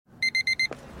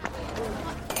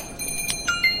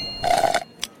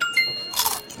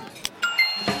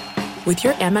With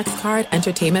your Amex card,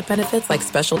 entertainment benefits like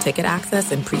special ticket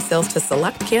access and pre-sales to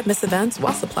select can't-miss events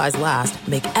while supplies last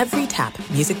make every tap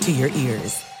music to your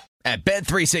ears. At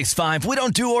Bet365, we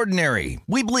don't do ordinary.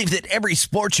 We believe that every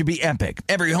sport should be epic.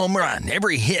 Every home run,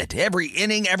 every hit, every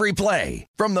inning, every play.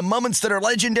 From the moments that are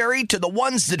legendary to the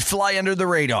ones that fly under the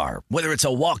radar. Whether it's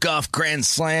a walk-off grand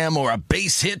slam or a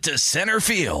base hit to center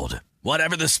field.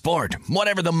 Whatever the sport,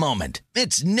 whatever the moment.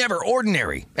 It's never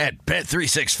ordinary at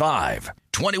Bet365.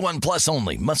 21 plus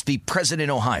only. Must be present in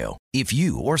Ohio. If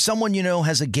you or someone you know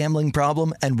has a gambling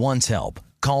problem and wants help,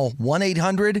 call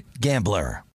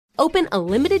 1-800-GAMBLER. Open a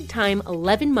limited-time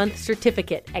 11-month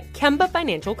certificate at Kemba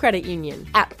Financial Credit Union.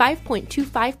 At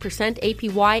 5.25%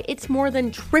 APY, it's more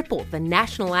than triple the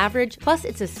national average, plus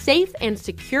it's a safe and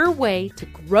secure way to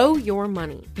grow your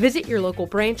money. Visit your local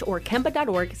branch or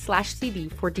kemba.org/CD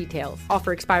for details.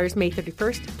 Offer expires May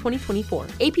 31st, 2024.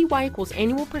 APY equals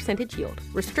annual percentage yield.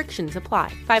 Restrictions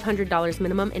apply. $500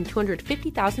 minimum and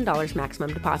 $250,000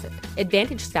 maximum deposit.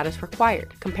 Advantage status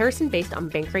required. Comparison based on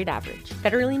bank rate average.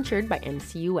 Federally insured by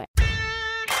NCUA.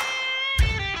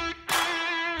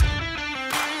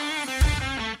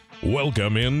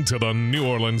 Welcome into the New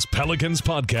Orleans Pelicans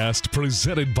Podcast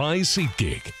presented by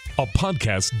SeatGeek, a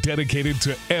podcast dedicated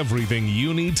to everything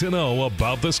you need to know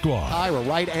about the squad. Kyra,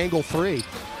 right angle three.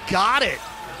 Got it.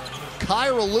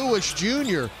 Kyra Lewis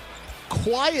Jr.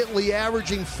 quietly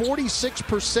averaging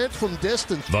 46% from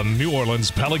distance. The New Orleans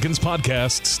Pelicans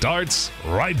Podcast starts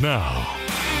right now.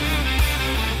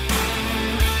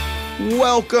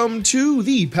 Welcome to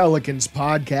the Pelicans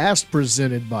Podcast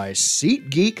presented by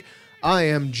SeatGeek. I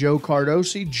am Joe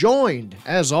Cardosi, joined,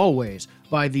 as always,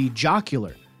 by the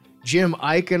jocular Jim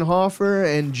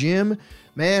Eichenhofer. And Jim,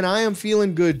 man, I am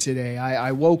feeling good today.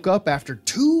 I woke up after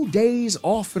 2 days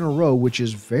off in a row, which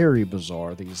is very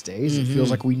bizarre these days. It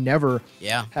feels like we never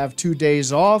have 2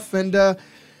 days off. And,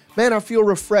 man, I feel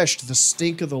refreshed. The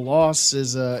stink of the loss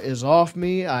is off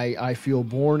me. I feel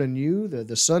born anew.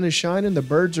 The sun is shining. The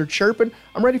birds are chirping.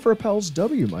 I'm ready for a Pels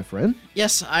W, my friend.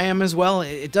 Yes, I am as well.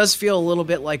 It does feel a little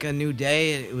bit like a new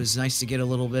day. It was nice to get a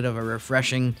little bit of a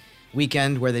refreshing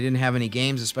weekend where they didn't have any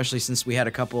games, especially since we had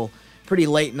a couple pretty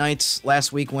late nights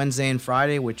last week, Wednesday and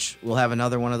Friday, which we'll have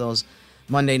another one of those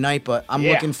Monday night. But I'm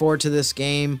looking forward to this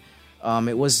game.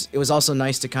 It was also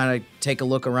nice to kind of take a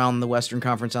look around the Western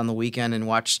Conference on the weekend and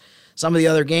watch some of the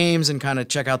other games and kind of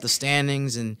check out the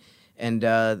standings. And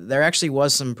there actually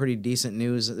was some pretty decent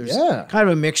news. There's kind of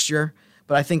a mixture,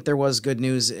 but I think there was good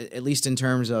news, at least in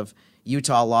terms of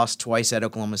Utah lost twice at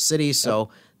Oklahoma City. So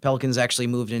Pelicans actually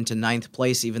moved into 9th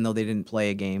place, even though they didn't play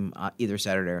a game either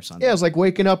Saturday or Sunday. Yeah, it's like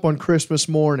waking up on Christmas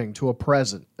morning to a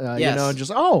present. You know,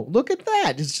 just, oh, look at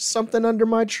that. It's just something under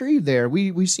my tree there.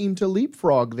 We seem to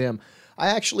leapfrog them. I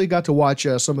actually got to watch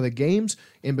some of the games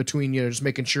in between, just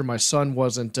making sure my son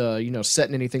wasn't,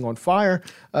 setting anything on fire,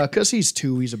 because he's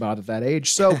 2. He's about at that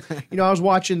age. So, I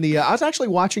was actually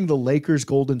watching the Lakers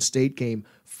Golden State game,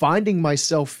 finding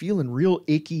myself feeling real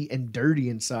icky and dirty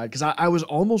inside because I was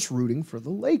almost rooting for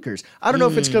the Lakers. I don't know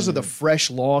if it's because of the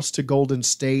fresh loss to Golden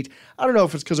State. I don't know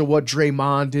if it's because of what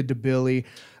Draymond did to Billy.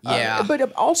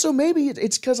 But also maybe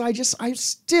it's because I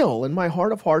still, in my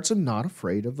heart of hearts, am not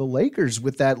afraid of the Lakers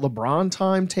with that LeBron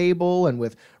timetable and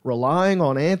with relying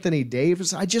on Anthony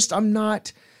Davis. I'm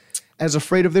not as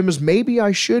afraid of them as maybe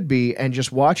I should be. And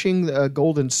just watching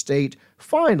Golden State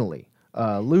finally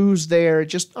lose there, I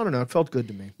don't know, it felt good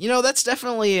to me. That's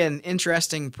definitely an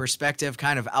interesting perspective,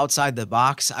 kind of outside the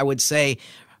box. I would say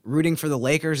rooting for the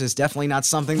Lakers is definitely not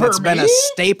something that's been a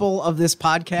staple of this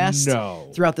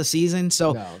podcast throughout the season.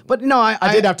 So, but no,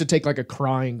 I did have to take like a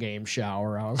crying game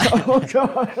shower. I was like, oh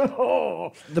God.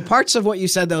 Oh. The parts of what you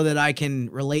said though that I can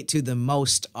relate to the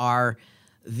most are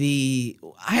I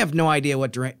have no idea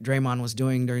what Draymond was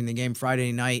doing during the game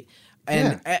Friday night.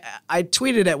 And I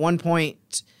tweeted at one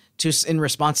point in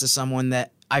response to someone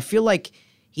that I feel like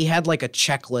he had like a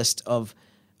checklist of,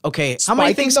 okay, how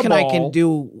many things I can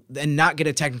do and not get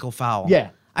a technical foul? Yeah.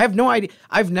 I have no idea.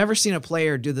 I've never seen a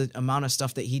player do the amount of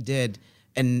stuff that he did,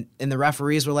 and the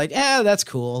referees were like, that's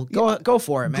cool. Go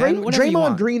for it, man.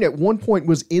 Draymond Green at one point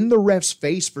was in the ref's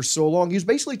face for so long. He was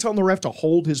basically telling the ref to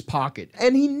hold his pocket,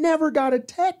 and he never got a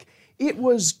tech. It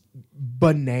was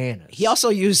bananas. He also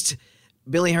used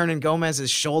Billy Hernan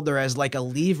Gomez's shoulder as like a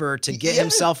lever to get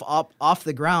himself up off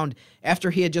the ground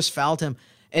after he had just fouled him.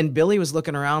 And Billy was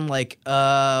looking around like,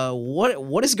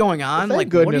 what is going on? Well, like,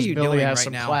 goodness, what are you Billy doing has right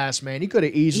some now? Class, man. He could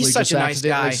have easily just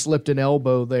accidentally slipped an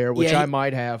elbow there, which I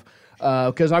might have.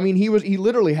 Because, he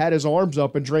literally had his arms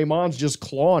up and Draymond's just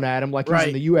clawing at him like he's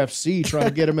in the UFC trying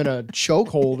to get him in a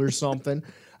chokehold or something.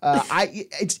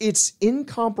 It's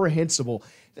incomprehensible.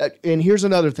 And here's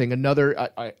another thing.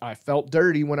 I felt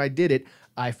dirty when I did it.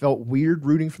 I felt weird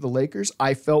rooting for the Lakers.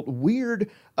 I felt weird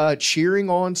cheering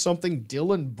on something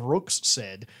Dylan Brooks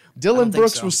said. Dylan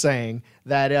Brooks was saying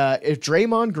that if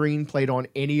Draymond Green played on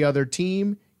any other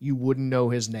team, you wouldn't know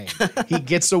his name. He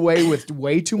gets away with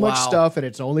way too much stuff, and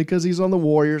it's only because he's on the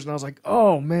Warriors. And I was like,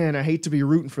 oh, man, I hate to be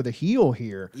rooting for the heel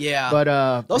here. Yeah.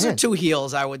 But those are two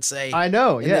heels, I would say. I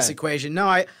know, in this equation. No,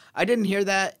 I didn't hear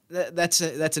that. That's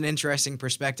an interesting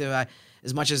perspective.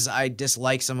 As much as I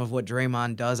dislike some of what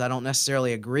Draymond does, I don't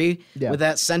necessarily agree with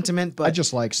that sentiment. But I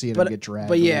just like seeing him get dragged.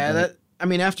 But yeah,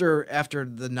 after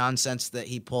the nonsense that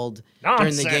he pulled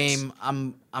during the game,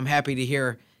 I'm happy to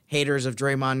hear haters of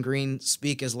Draymond Green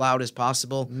speak as loud as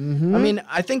possible. Mm-hmm. I mean,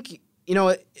 I think,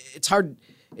 it's hard.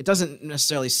 It doesn't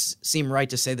necessarily seem right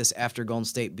to say this after Golden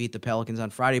State beat the Pelicans on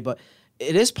Friday, but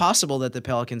it is possible that the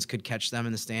Pelicans could catch them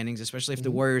in the standings, especially if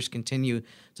the Warriors continue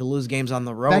to lose games on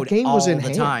the road that game was in the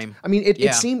hand. time. I mean,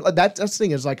 it seemed that's the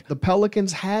thing is like the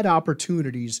Pelicans had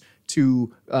opportunities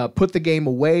to put the game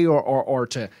away or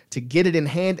to get it in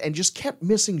hand and just kept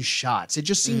missing shots. It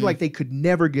just seemed like they could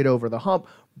never get over the hump.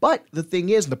 But the thing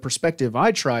is, the perspective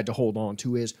I tried to hold on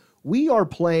to is we are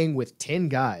playing with 10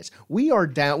 guys. We are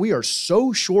down. We are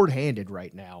so shorthanded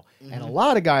right now. And a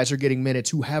lot of guys are getting minutes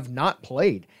who have not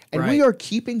played. And we are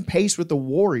keeping pace with the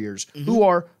Warriors who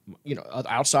are,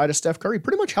 outside of Steph Curry,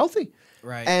 pretty much healthy.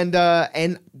 Right. And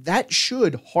that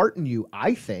should hearten you,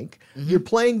 I think. You're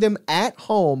playing them at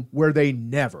home where they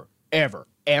never, ever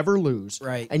lose.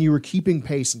 Right. And you were keeping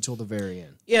pace until the very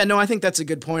end. Yeah, no, I think that's a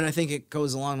good point. I think it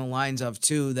goes along the lines of,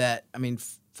 too, that,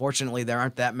 fortunately, there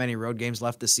aren't that many road games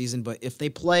left this season, but if they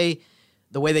play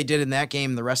the way they did in that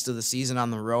game the rest of the season on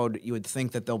the road, you would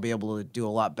think that they'll be able to do a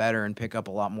lot better and pick up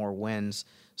a lot more wins.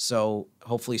 So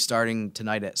hopefully starting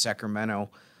tonight at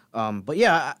Sacramento. But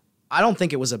yeah, I don't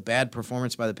think it was a bad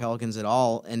performance by the Pelicans at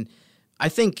all. And I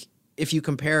think if you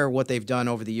compare what they've done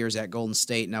over the years at Golden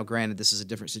State, now granted this is a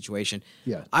different situation,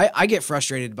 I get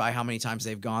frustrated by how many times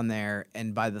they've gone there,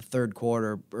 and by the third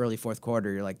quarter, early fourth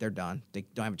quarter, you're like, they're done. They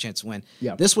don't have a chance to win.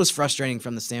 Yeah. This was frustrating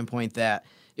from the standpoint that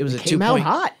it was came out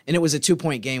hot. And it was a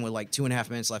 2-point game with like 2.5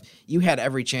 minutes left. You had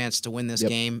every chance to win this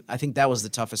game. I think that was the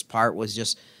toughest part, was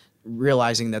just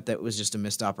realizing that was just a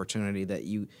missed opportunity, that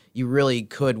you really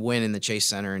could win in the Chase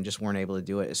Center and just weren't able to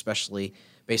do it, especially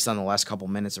based on the last couple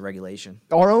minutes of regulation.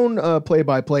 Our own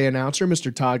play-by-play announcer,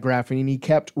 Mr. Todd Graffinini,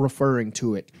 kept referring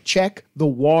to it. Check the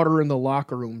water in the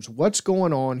locker rooms. What's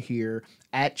going on here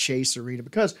at Chase Arena?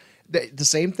 Because the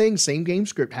same thing, same game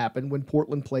script happened when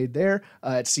Portland played there.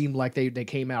 It seemed like they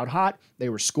came out hot. They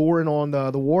were scoring on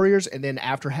the Warriors, and then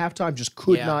after halftime just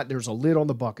could not. There's a lid on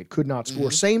the bucket, could not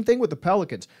score. Same thing with the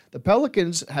Pelicans. The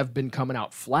Pelicans have been coming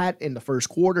out flat in the first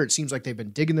quarter. It seems like they've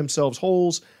been digging themselves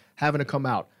holes, having to come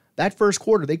out. That first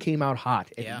quarter, they came out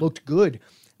hot. It looked good.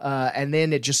 And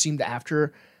then it just seemed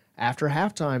after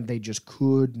halftime, they just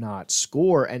could not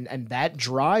score. And that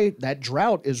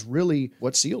drought is really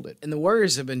what sealed it. And the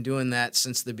Warriors have been doing that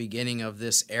since the beginning of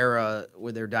this era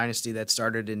with their dynasty that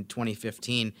started in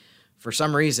 2015. For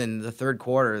some reason, the third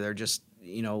quarter, they're just,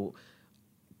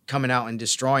 coming out and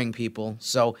destroying people.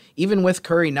 So even with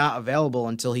Curry not available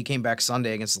until he came back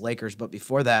Sunday against the Lakers, but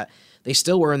before that, they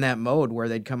still were in that mode where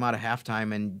they'd come out of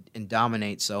halftime and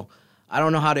dominate. So I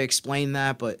don't know how to explain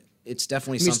that, but it's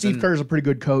definitely something. Steve Kerr's a pretty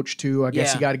good coach too. I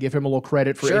guess you got to give him a little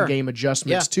credit for in-game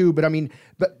adjustments too. But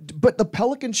but the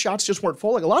Pelicans shots just weren't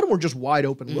falling. A lot of them were just wide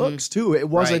open looks too. It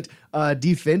wasn't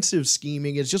defensive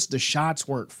scheming. It's just the shots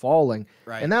weren't falling,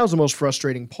 and that was the most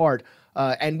frustrating part.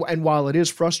 And while it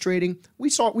is frustrating, we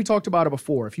talked about it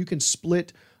before. If you can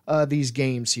split these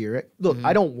games here, look,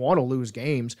 I don't want to lose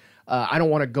games. I don't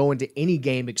want to go into any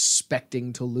game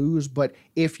expecting to lose, but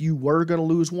if you were going to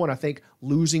lose one, I think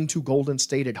losing to Golden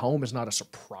State at home is not a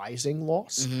surprising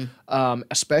loss.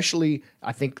 Especially,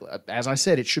 I think, as I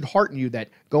said, it should hearten you that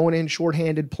going in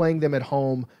shorthanded, playing them at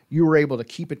home, you were able to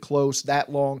keep it close that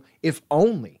long, if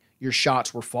only your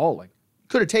shots were falling.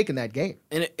 Could have taken that game.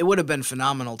 And it would have been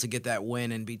phenomenal to get that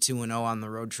win and be 2-0 on the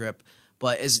road trip.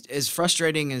 But as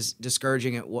frustrating, as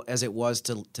discouraging as it was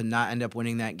to not end up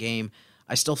winning that game,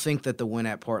 I still think that the win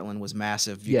at Portland was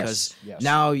massive because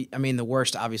now, the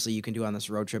worst obviously you can do on this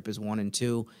road trip is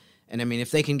 1-2. And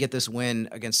if they can get this win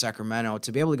against Sacramento,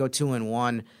 to be able to go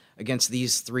 2-1 against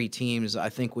these three teams, I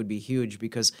think would be huge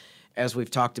because as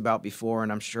we've talked about before,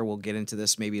 and I'm sure we'll get into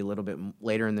this maybe a little bit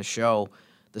later in the show,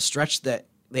 the stretch that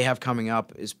they have coming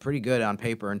up is pretty good on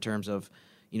paper in terms of,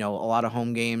 a lot of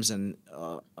home games and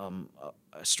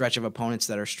stretch of opponents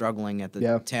that are struggling at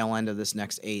the tail end of this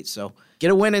next 8. So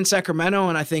get a win in Sacramento,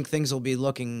 and I think things will be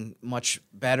looking much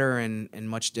better and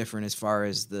much different as far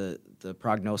as the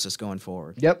prognosis going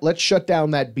forward. Yep, let's shut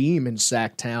down that beam in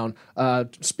Sacktown.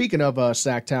 Speaking of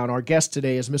Sacktown, our guest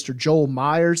today is Mr. Joel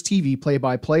Meyers, TV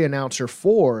play-by-play announcer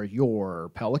for your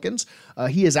Pelicans.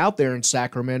 He is out there in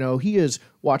Sacramento. He is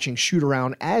watching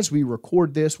shoot-around as we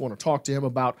record this. Want to talk to him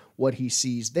about what he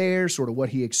sees there, sort of what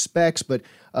he expects, but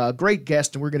great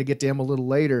guest, and we're going to get to him a little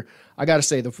later. I got to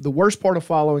say, the worst part of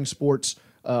following sports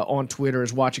on Twitter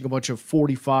is watching a bunch of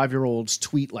 45-year-olds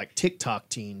tweet like TikTok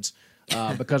teens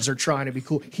because they're trying to be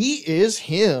cool. He is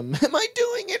him. Am I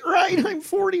doing it right? I'm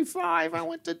 45. I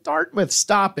went to Dartmouth.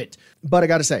 Stop it. But I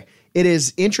got to say, it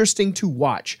is interesting to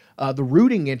watch the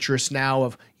rooting interest now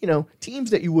of,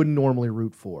 teams that you wouldn't normally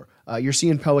root for. You're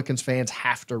seeing Pelicans fans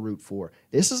have to root for.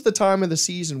 This is the time of the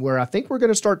season where I think we're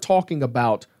going to start talking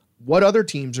about what other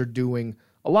teams are doing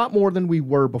a lot more than we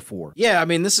were before. Yeah, I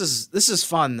mean, this is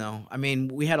fun, though. I mean,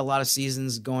 we had a lot of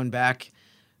seasons going back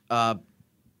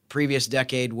previous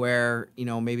decade where,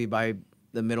 maybe by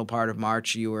the middle part of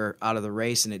March you were out of the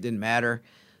race and it didn't matter.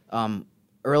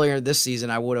 Earlier this season,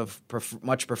 I would have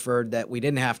much preferred that we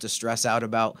didn't have to stress out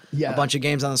about a bunch of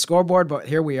games on the scoreboard, but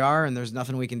here we are, and there's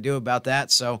nothing we can do about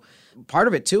that. So part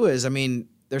of it, too, is,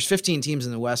 there's 15 teams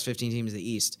in the West, 15 teams in the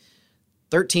East.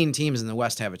 13 teams in the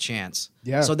West have a chance.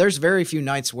 Yeah. So there's very few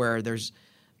nights where there's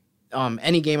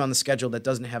any game on the schedule that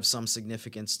doesn't have some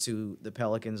significance to the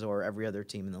Pelicans or every other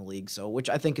team in the league. So, which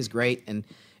I think is great and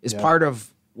is part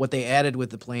of what they added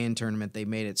with the play-in tournament. They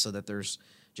made it so that there's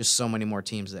just so many more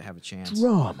teams that have a chance.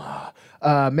 Drama.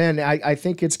 Man, I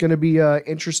think it's going to be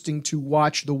interesting to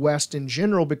watch the West in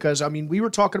general because, we were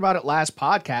talking about it last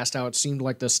podcast, how it seemed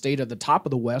like the state at the top of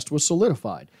the West was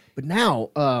solidified. But now,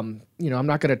 I'm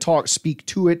not going to speak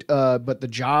to it, but the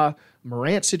Ja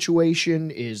Morant situation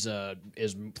is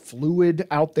fluid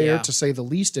out there, to say the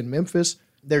least, in Memphis.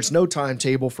 There's no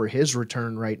timetable for his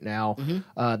return right now.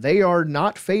 Mm-hmm. They are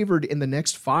not favored in the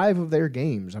next 5 of their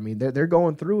games. They're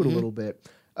going through it a little bit.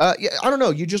 I don't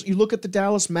know. You look at the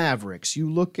Dallas Mavericks. You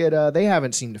look at they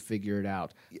haven't seemed to figure it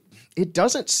out. It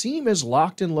doesn't seem as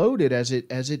locked and loaded as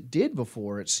it did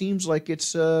before. It seems like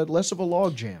it's less of a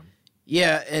logjam.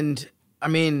 Yeah, and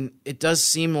it does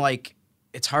seem like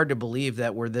it's hard to believe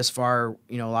that we're this far.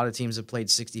 A lot of teams have played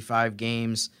 65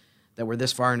 games, that we're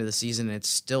this far into the season, and it's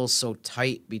still so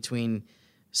tight between,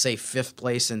 say, 5th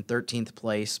place and 13th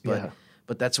place. But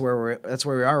that's where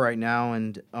we are right now,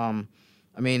 and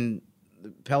the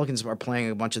Pelicans are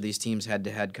playing a bunch of these teams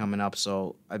head-to-head coming up.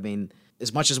 So,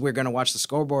 as much as we're going to watch the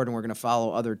scoreboard and we're going to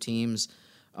follow other teams,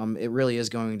 it really is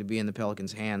going to be in the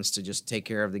Pelicans' hands to just take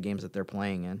care of the games that they're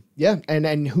playing in. Yeah,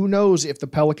 and who knows if the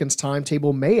Pelicans'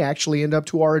 timetable may actually end up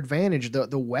to our advantage.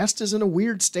 The West is in a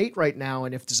weird state right now,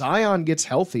 and if Zion gets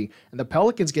healthy and the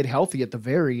Pelicans get healthy at the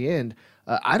very end,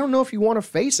 I don't know if you want to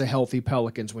face a healthy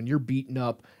Pelicans when you're beaten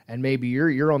up and maybe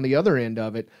you're on the other end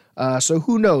of it. So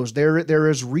who knows? There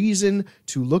is reason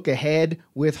to look ahead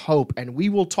with hope, and we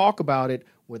will talk about it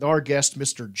with our guest,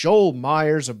 Mr. Joel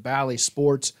Meyers of Bally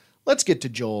Sports. Let's get to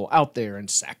Joel out there in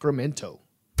Sacramento.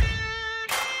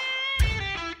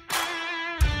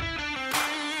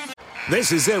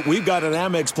 This is it. We've got an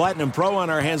Amex Platinum Pro on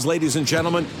our hands, ladies and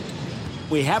gentlemen.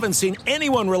 We haven't seen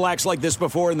anyone relax like this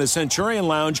before in the Centurion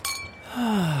Lounge.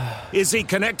 Is he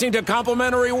connecting to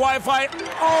complimentary Wi-Fi?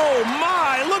 Oh,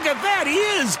 my! Look at that! He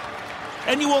is!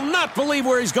 And you will not believe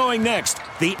where he's going next.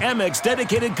 The Amex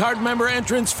dedicated card member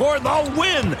entrance for the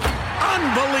win!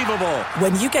 Unbelievable!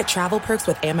 When you get travel perks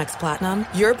with Amex Platinum,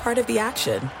 you're part of the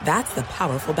action. That's the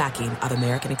powerful backing of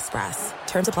American Express.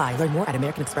 Terms apply. Learn more at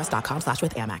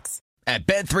americanexpress.com/withAmex. At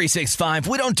Bet365,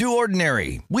 we don't do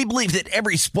ordinary. We believe that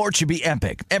every sport should be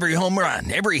epic. Every home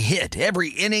run, every hit, every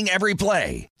inning, every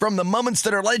play. From the moments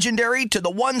that are legendary to the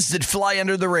ones that fly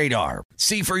under the radar.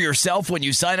 See for yourself when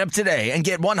you sign up today and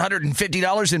get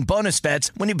 $150 in bonus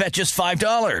bets when you bet just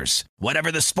 $5.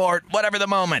 Whatever the sport, whatever the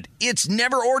moment, it's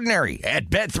never ordinary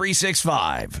at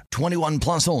Bet365. 21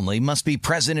 plus only. Must be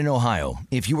present in Ohio.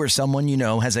 If you or someone you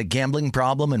know has a gambling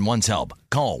problem and wants help,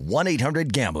 call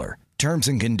 1-800-GAMBLER. Terms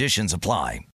and conditions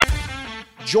apply.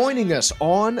 Joining us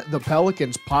on the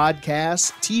Pelicans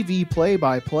Podcast, TV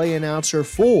play-by-play announcer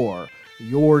for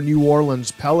your New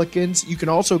Orleans Pelicans. You can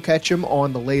also catch him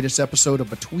on the latest episode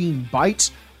of Between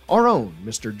Bites, our own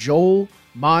Mr. Joel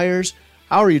Meyers.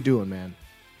 How are you doing, man?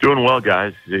 Doing well,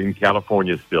 guys. In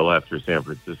California still after San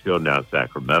Francisco, now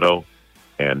Sacramento.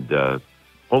 And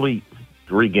only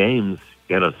 3 games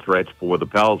in a stretch for the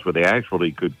Pels where they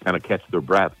actually could kind of catch their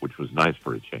breath, which was nice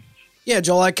for a change. Yeah,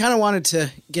 Joel, I kind of wanted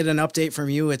to get an update from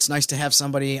you. It's nice to have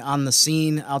somebody on the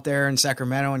scene out there in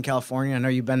Sacramento and California. I know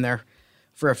you've been there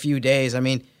for a few days. I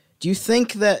mean, do you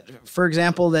think that, for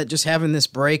example, that just having this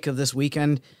break of this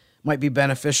weekend might be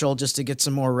beneficial just to get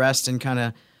some more rest and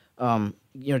kind of,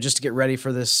 just to get ready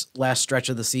for this last stretch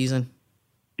of the season?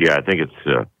 Yeah, I think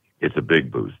it's a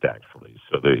big boost, actually.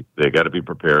 So they got to be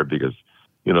prepared because,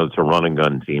 it's a run and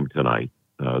gun team tonight.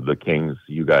 The Kings,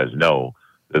 you guys know,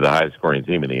 they're the highest scoring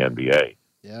team in the NBA.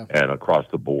 Yeah. And across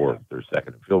the board, they're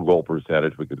second in field goal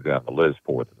percentage. We could go down the list,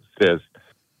 fourth in assists.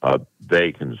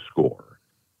 They can score.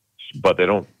 But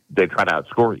they try to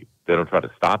outscore you. They don't try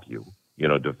to stop you.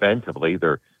 Defensively,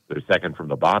 they're second from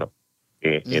the bottom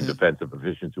in defensive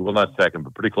efficiency. Well, not second,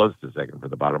 but pretty close to second from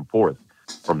the bottom, fourth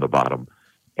from the bottom.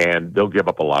 And they'll give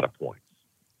up a lot of points.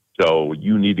 So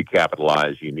you need to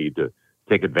capitalize. You need to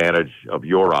take advantage of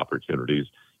your opportunities.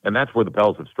 And that's where the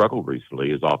Pels have struggled recently,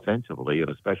 is offensively,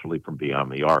 and especially from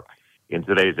beyond the arc. In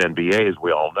today's NBA, as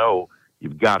we all know,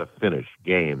 you've got to finish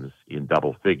games in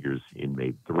double figures in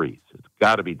made threes. It's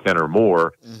got to be 10 or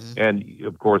more. And,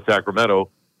 of course, Sacramento,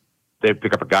 they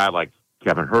pick up a guy like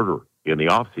Kevin Huerter in the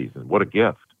offseason. What a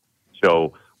gift.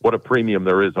 So what a premium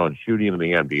there is on shooting in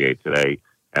the NBA today,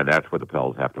 and that's where the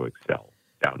Pels have to excel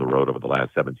down the road over the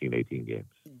last 17, 18 games.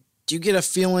 Do you get a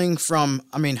feeling from,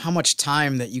 how much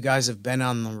time that you guys have been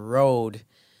on the road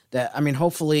that,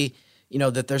 hopefully,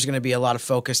 that there's going to be a lot of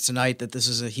focus tonight, that this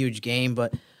is a huge game,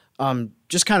 but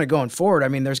just kind of going forward,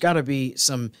 there's got to be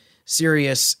some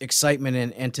serious excitement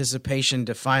and anticipation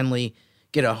to finally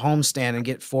get a homestand and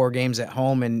get 4 games at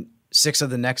home, and 6 of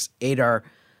the next 8 are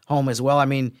home as well.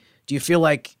 Do you feel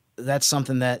like that's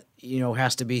something that,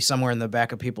 has to be somewhere in the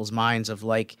back of people's minds of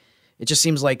it just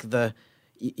seems like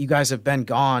you guys have been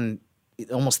gone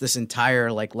almost this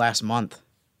entire last month.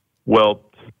 Well,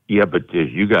 yeah, but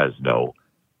as you guys know,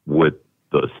 with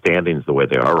the standings the way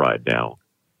they are right now,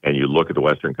 and you look at the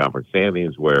Western Conference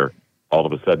standings where all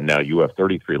of a sudden now you have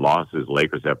 33 losses,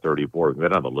 Lakers have 34. We've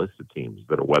been on the list of teams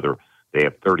that are whether they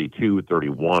have 32,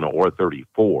 31, or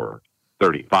 34,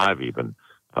 35 even.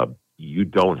 You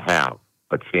don't have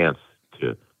a chance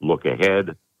to look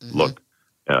ahead, look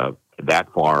that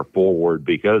far forward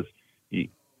because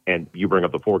and you bring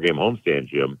up the 4-game homestand,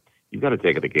 Jim, you've got to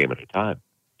take it a game at a time.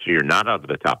 So you're not out of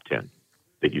the top 10,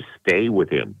 that you stay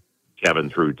within 7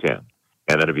 through 10.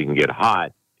 And then if you can get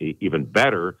hot, even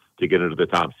better to get into the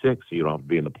top 6 so you don't have to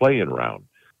be in the play-in round.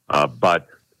 But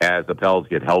as the Pels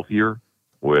get healthier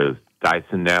with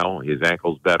Dyson now, his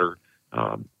ankle's better,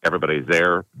 everybody's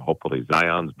there. Hopefully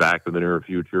Zion's back in the near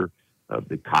future.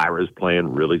 The Kyra's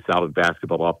playing really solid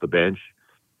basketball off the bench.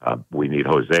 We need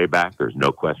Jose back. There's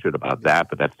no question about that,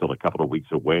 but that's still a couple of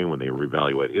weeks away when they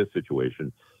reevaluate his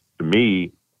situation. To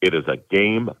me, it is a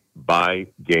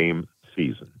game-by-game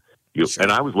season.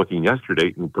 And I was looking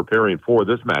yesterday and preparing for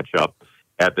this matchup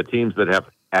at the teams that have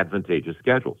advantageous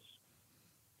schedules.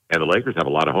 And the Lakers have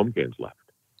a lot of home games left.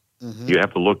 You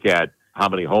have to look at how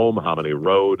many home, how many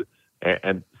road.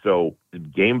 And so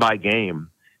game by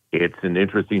game, it's an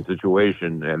interesting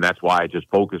situation, and that's why I just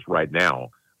focus right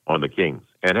now on the Kings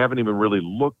and haven't even really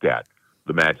looked at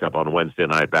the matchup on Wednesday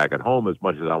night back at home as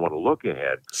much as I want to look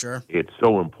ahead. Sure. It's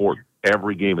so important.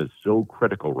 Every game is so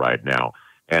critical right now,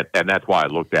 and that's why I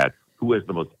looked at who has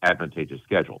the most advantageous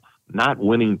schedule, not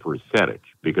winning percentage,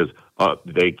 because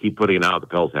they keep putting out the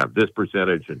Pels have this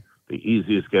percentage and the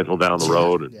easiest schedule down the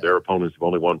road, and their opponents have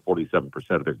only won 47%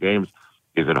 of their games.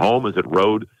 Is it home? Is it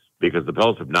road? Because the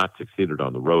Pels have not succeeded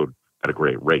on the road at a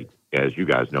great rate, as you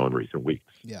guys know in recent weeks.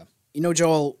 Yeah.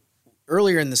 Joel,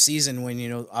 earlier in the season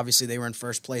when, obviously they were in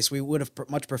first place, we would have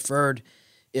much preferred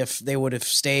if they would have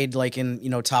stayed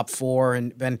in, top 4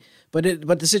 and been, but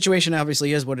the situation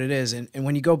obviously is what it is. And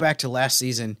when you go back to last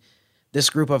season, this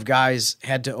group of guys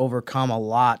had to overcome a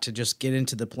lot to just get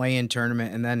into the play-in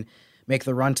tournament and then make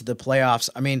the run to the playoffs.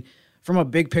 From a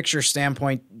big picture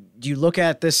standpoint, do you look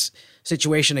at this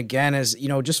situation again as,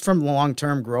 just from the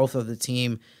long-term growth of the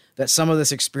team, that some of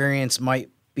this experience might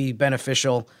be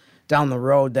beneficial down the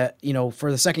road, that,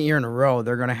 for the second year in a row,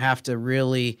 they're going to have to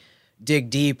really dig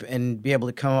deep and be able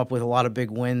to come up with a lot of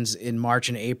big wins in March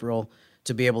and April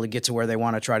to be able to get to where they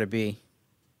want to try to be?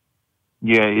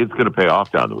 Yeah, it's going to pay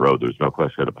off down the road. There's no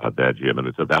question about that, Jim, and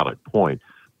it's a valid point.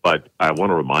 But I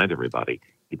want to remind everybody,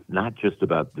 it's not just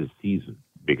about this season,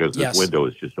 because this window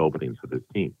is just opening for this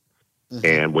team.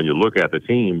 And when you look at the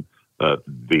team,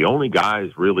 the only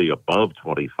guys really above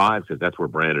 25, because that's where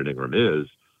Brandon Ingram is,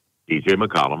 DJ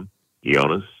McCollum,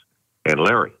 Jonas, and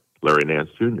Larry Nance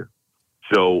Jr.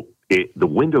 So the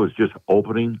window is just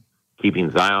opening, keeping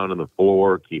Zion on the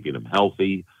floor, keeping him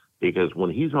healthy, because when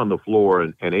he's on the floor,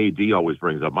 and AD always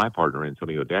brings up, my partner,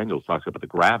 Antonio Daniels, talks about the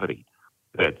gravity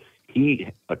that he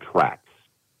attracts,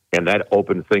 and that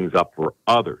opens things up for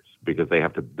others because they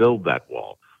have to build that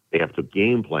wall. They have to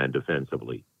game plan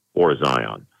defensively for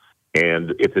Zion,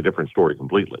 and it's a different story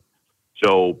completely.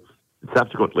 So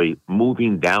subsequently,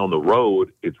 moving down the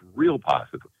road, it's real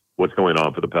positive what's going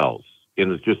on for the Pels.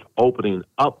 And it's just opening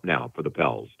up now for the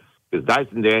Pels. Because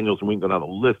Dyson Daniels, and we can go down the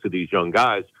list of these young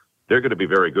guys, they're going to be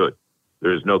very good.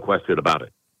 There's no question about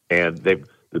it. And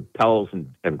the Pels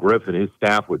and Griff and his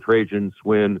staff with Trajan,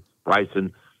 Swin,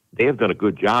 Bryson, they have done a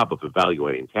good job of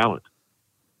evaluating talent.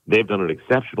 They've done an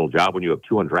exceptional job when you have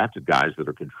two undrafted guys that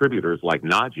are contributors like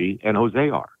Najee and Jose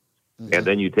are. Mm-hmm. And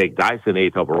then you take Dyson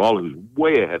 8th overall, who's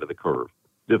way ahead of the curve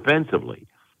defensively.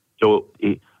 So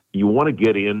you want to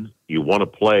get in, you want to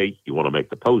play, you want to make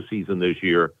the postseason this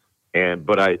year.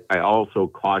 But I also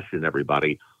caution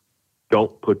everybody,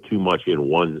 don't put too much in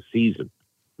one season,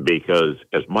 because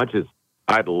as much as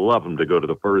I'd love them to go to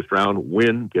the first round,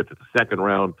 win, get to the second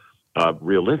round,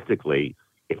 realistically,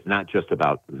 it's not just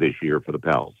about this year for the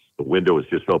Pels. The window is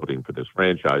just opening for this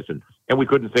franchise, and we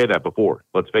couldn't say that before.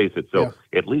 Let's face it. So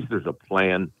At least there's a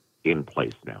plan in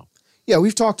place now. Yeah,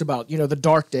 we've talked about, the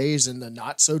dark days in the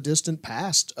not-so-distant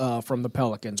past from the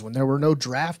Pelicans when there were no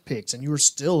draft picks and you were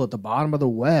still at the bottom of the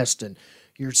West and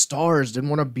your stars didn't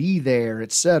want to be there,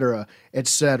 et cetera, et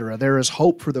cetera. There is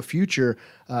hope for the future,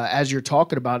 as you're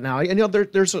talking about now. And,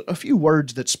 there's a few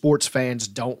words that sports fans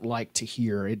don't like to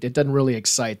hear. It doesn't really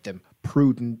excite them.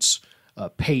 Prudence,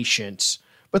 patience.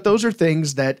 But those are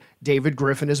things that David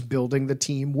Griffin is building the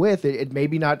team with. It may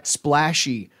be not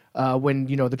splashy when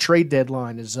the trade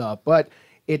deadline is up, but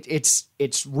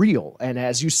it's real. And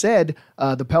as you said,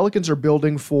 the Pelicans are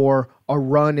building for a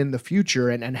run in the future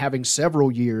and having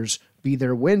several years be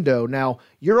their window. Now,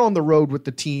 you're on the road with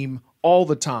the team all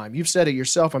the time. You've said it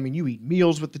yourself. I mean, you eat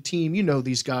meals with the team. You know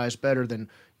these guys better than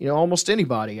almost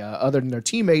anybody other than their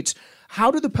teammates.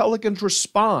 How do the Pelicans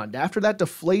respond after that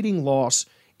deflating loss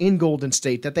in Golden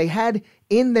State that they had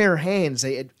in their hands?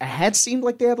 It had seemed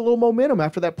like they had a little momentum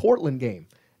after that Portland game.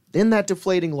 Then that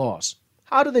deflating loss.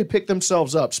 How do they pick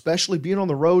themselves up, especially being on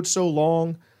the road so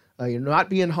long, not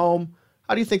being home?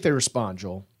 How do you think they respond,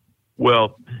 Joel?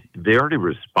 Well, they already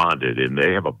responded, and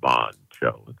they have a bond,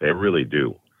 Joe. They really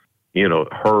do.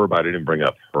 Herb, I didn't bring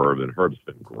up Herb, and Herb's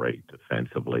been great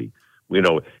defensively.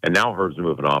 And now Herb's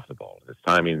moving off the ball. His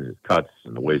timing, his cuts,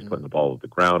 and the way he's putting the ball at the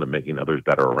ground and making others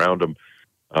better around him.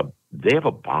 They have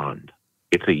a bond.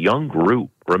 It's a young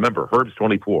group. Remember, Herb's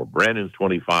 24, Brandon's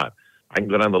 25. I can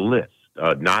go down the list.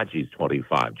 Najee's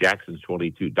 25, Jackson's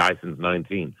 22, Dyson's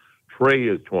 19, Trey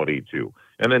is 22.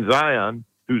 And then Zion,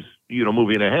 who's,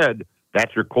 moving ahead,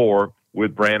 that's your core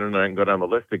with Brandon. And I can go down the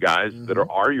list of guys that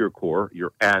are your core,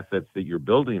 your assets that you're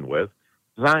building with.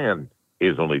 Zion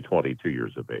is only 22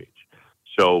 years of age.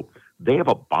 So they have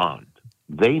a bond.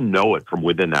 They know it from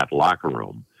within that locker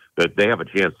room that they have a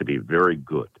chance to be very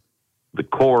good. The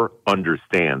core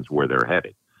understands where they're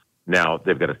headed. Now,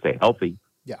 they've got to stay healthy.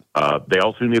 Yeah. They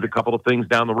also need a couple of things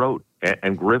down the road,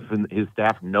 and Griff and his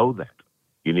staff know that.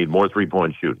 You need more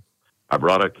three-point shooting. I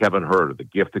brought up Kevin Huerter, the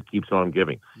gift that keeps on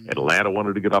giving. Atlanta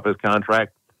wanted to give up his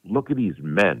contract. Look at these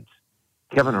men.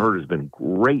 Kevin Huerter has been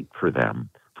great for them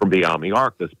from beyond the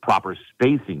arc, this proper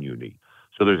spacing you need.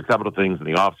 So there's a couple of things in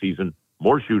the offseason,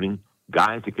 more shooting,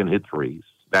 guys that can hit threes.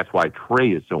 That's why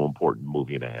Trey is so important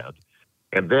moving ahead.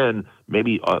 And then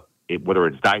maybe whether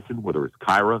it's Dyson, whether it's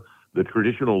Kyra, the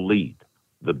traditional lead,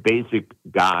 the basic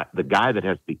guy, the guy that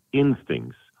has the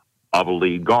instincts of a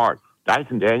lead guard.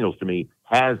 Dyson Daniels, to me,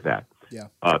 has that. Yeah.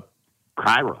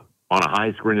 Kyra on a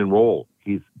high screen and roll.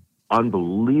 He's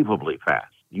unbelievably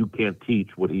fast. You can't teach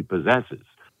what he possesses.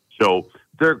 So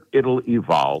it'll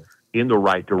evolve in the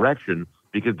right direction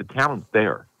because the talent's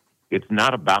there. It's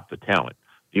not about the talent.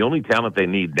 The only talent they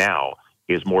need now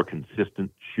is more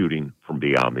consistent shooting from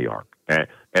beyond the arc.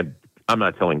 And I'm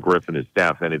not telling Griff and his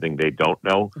staff anything they don't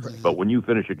know, but when you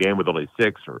finish a game with only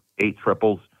 6 or 8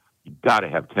 triples, you've got to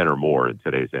have 10 or more in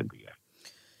today's NBA.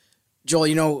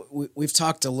 Joel, we've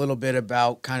talked a little bit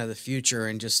about kind of the future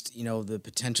and just, the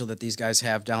potential that these guys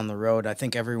have down the road. I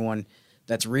think everyone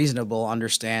that's reasonable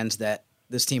understands that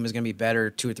this team is going to be better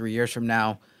 2 or 3 years from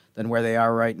now than where they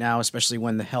are right now, especially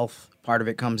when the health part of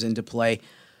it comes into play.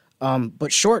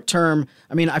 But short term,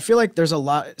 I feel like there's a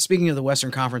lot, speaking of the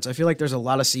Western Conference, I feel like there's a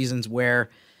lot of seasons where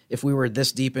if we were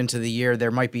this deep into the year,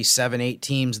 there might be 7-8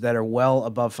 teams that are well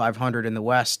above 500 in the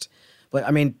West. But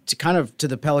to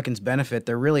the Pelicans' benefit,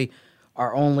 there really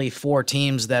are only 4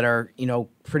 teams that are,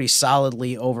 pretty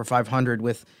solidly over 500,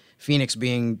 with Phoenix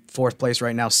being 4th place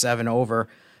right now, 7 over.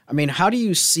 How do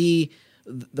you see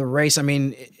the race. I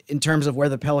mean, in terms of where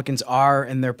the Pelicans are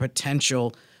and their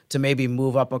potential to maybe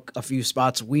move up a few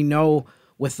spots, we know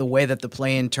with the way that the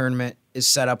play-in tournament is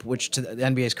set up, which to the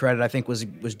NBA's credit I think was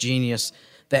genius,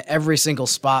 that every single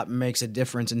spot makes a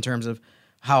difference in terms of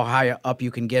how high up you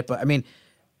can get. But I mean,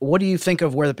 what do you think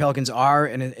of where the Pelicans are,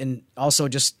 and also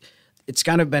just it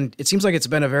seems like it's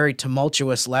been a very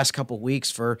tumultuous last couple of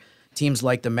weeks for teams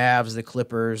like the Mavs, the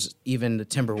Clippers, even the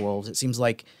Timberwolves. It seems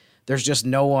like there's just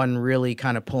no one really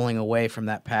kind of pulling away from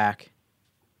that pack.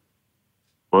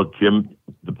 Well, Jim,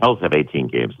 the Pels have 18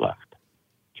 games left,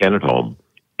 10 at home,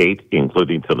 8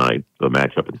 including tonight, the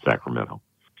matchup in Sacramento.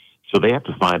 So they have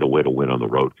to find a way to win on the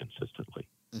road consistently.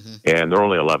 Mm-hmm. And they're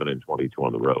only 11-22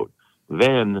 on the road.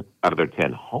 Then, out of their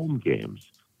 10 home games,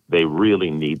 they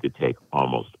really need to take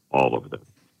almost all of them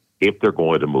if they're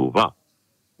going to move up.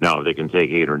 Now, if they can take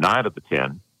 8 or 9 of the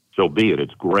 10, so be it.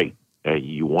 It's great.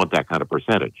 You want that kind of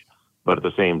percentage. But at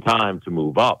the same time, to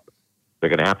move up, they're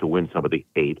going to have to win some of the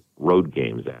 8 road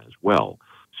games as well.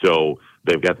 So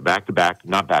they've got the back-to-back,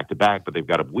 not back-to-back, but they've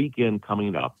got a weekend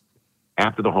coming up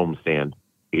after the homestand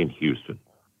in Houston.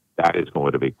 That is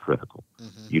going to be critical.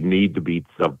 Mm-hmm. You need to beat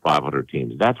sub-500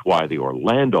 teams. That's why the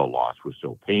Orlando loss was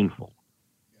so painful.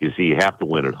 You see, you have to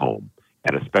win at home,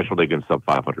 and especially against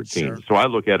sub-500 teams. Sure. So I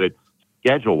look at it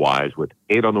schedule-wise with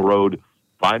 8 on the road,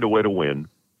 find a way to win.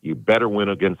 You better win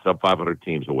against sub-500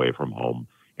 teams away from home.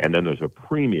 And then there's a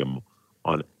premium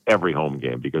on every home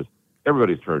game because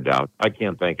everybody's turned out. I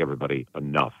can't thank everybody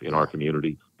enough in our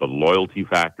community. The loyalty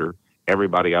factor,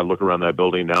 everybody, I look around that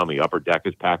building now, and the upper deck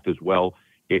is packed as well.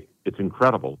 It's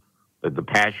incredible, the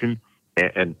passion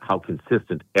and how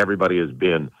consistent everybody has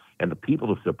been, and the people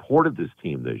who supported this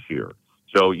team this year.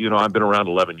 So, I've been around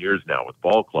 11 years now with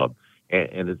Ball Club,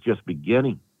 and it's just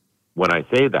beginning when I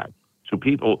say that. So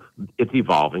people, it's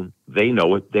evolving. They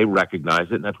know it. They recognize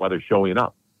it, and that's why they're showing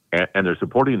up, and they're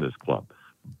supporting this club.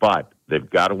 But they've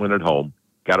got to win at home,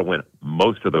 got to win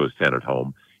most of those 10 at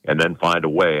home, and then find a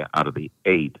way out of the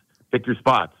 8. Pick your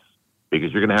spots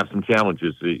because you're going to have some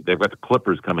challenges. They've got the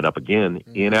Clippers coming up again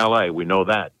in L.A. We know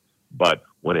that. But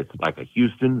when it's like a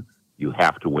Houston, you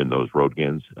have to win those road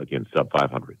games against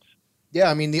sub-500s. Yeah,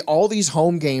 I mean, all these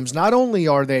home games, not only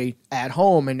are they at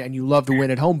home and you love to win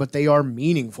at home, but they are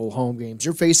meaningful home games.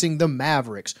 You're facing the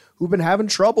Mavericks, who've been having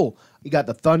trouble. You got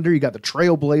the Thunder, you got the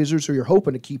Trailblazers, who you're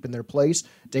hoping to keep in their place.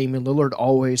 Damian Lillard,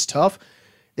 always tough.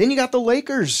 Then you got the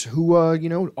Lakers, who,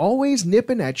 always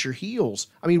nipping at your heels.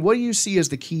 I mean, what do you see as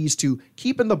the keys to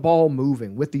keeping the ball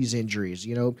moving with these injuries?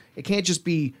 It can't just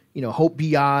be, Hope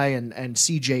B.I. and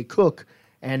C.J. Cook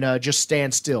and just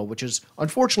stand still, which is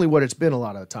unfortunately what it's been a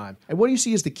lot of the time. And what do you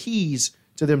see as the keys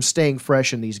to them staying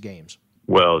fresh in these games?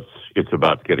 Well, it's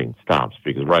about getting stops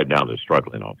because right now they're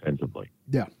struggling offensively.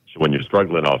 Yeah. So when you're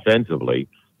struggling offensively,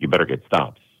 you better get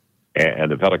stops.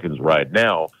 And the Pelicans right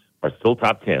now are still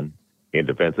top 10 in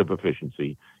defensive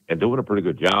efficiency and doing a pretty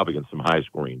good job against some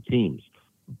high-scoring teams.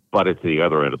 But it's the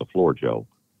other end of the floor, Joe.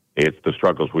 It's the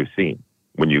struggles we've seen.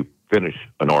 When you finish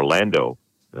an Orlando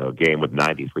game with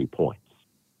 93 points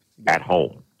at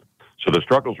home. So the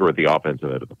struggles are at the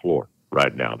offensive end of the floor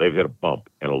right now. They've hit a bump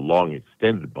and a long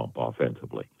extended bump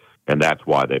offensively. And that's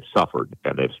why they've suffered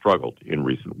and they've struggled in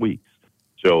recent weeks.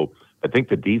 So I think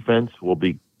the defense will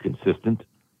be consistent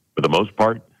for the most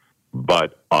part,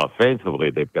 but offensively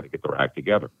they've got to get their act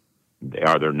together.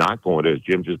 They're not going to, as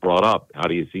Jim just brought up, how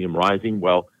do you see them rising?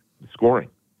 Well, scoring.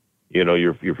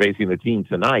 You're facing a team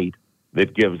tonight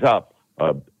that gives up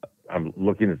I'm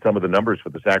looking at some of the numbers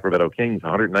for the Sacramento Kings,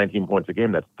 119 points a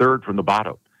game. That's third from the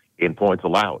bottom in points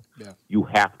allowed. Yeah. You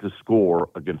have to score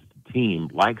against a team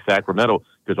like Sacramento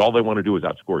because all they want to do is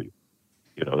outscore you.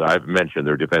 I've mentioned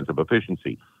their defensive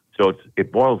efficiency. So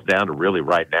it boils down to really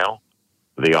right now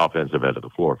the offensive end of the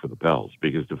floor for the Pels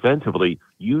because defensively,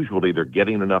 usually they're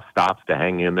getting enough stops to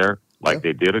hang in there like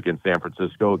they did against San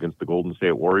Francisco, against the Golden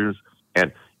State Warriors.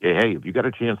 And, hey, if you got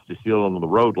a chance to steal on the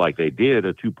road like they did,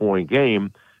 a 2-point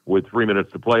game, with 3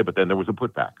 minutes to play, but then there was a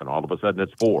putback, and all of a sudden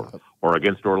it's 4. Or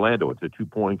against Orlando, it's a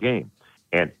 2-point game.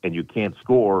 And you can't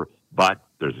score, but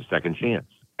there's a second chance.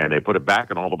 And they put it back,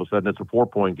 and all of a sudden it's a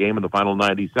 4-point game in the final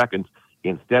 90 seconds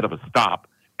instead of a stop,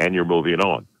 and you're moving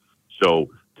on. So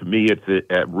to me, it's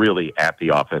really at the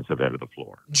offensive end of the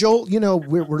floor. Joel,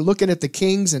 we're looking at the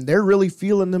Kings, and they're really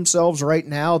feeling themselves right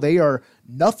now. They are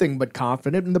nothing but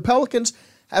confident, and the Pelicans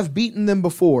have beaten them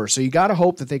before, so you got to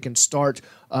hope that they can start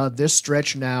this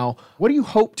stretch now. What do you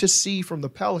hope to see from the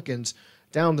Pelicans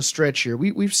down the stretch here?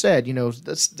 We've said, the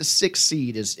 6th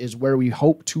seed is where we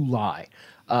hope to lie.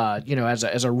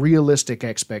 as a realistic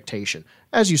expectation.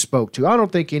 As you spoke to, I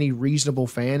don't think any reasonable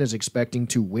fan is expecting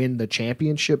to win the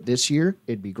championship this year.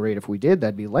 It'd be great if we did.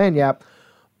 That'd be lagniappe.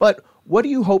 But what do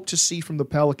you hope to see from the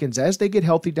Pelicans as they get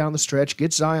healthy down the stretch,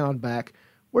 get Zion back?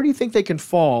 Where do you think they can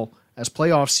fall as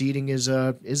playoff seeding is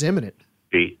imminent?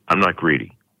 See, I'm not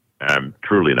greedy. I'm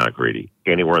truly not greedy.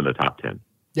 Anywhere in the top 10.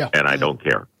 Yeah. And I don't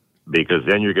care. Because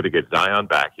then you're going to get Zion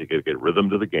back. You're going to get rhythm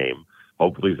to the game.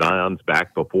 Hopefully Zion's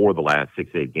back before the last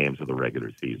 6-8 games of the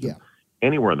regular season. Yeah.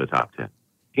 Anywhere in the top 10.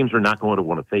 Teams are not going to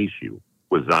want to face you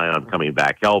with Zion coming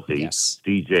back healthy. Yes.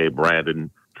 DJ, Brandon,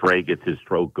 Trey gets his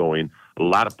stroke going. A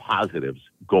lot of positives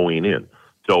going in.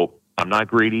 So I'm not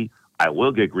greedy. I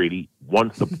will get greedy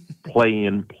once the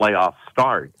play-in playoffs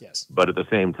start. Yes. But at the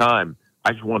same time,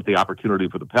 I just want the opportunity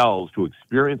for the Pels to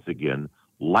experience again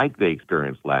like they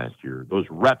experienced last year. Those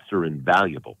reps are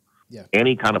invaluable. Yeah.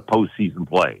 Any kind of postseason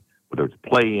play, whether it's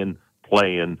play-in,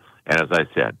 and as I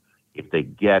said, if they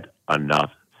get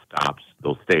enough stops,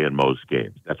 they'll stay in most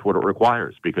games. That's what it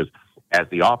requires, because as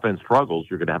the offense struggles,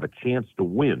 you're going to have a chance to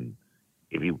win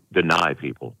if you deny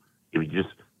people, if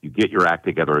you get your act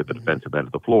together at the defensive end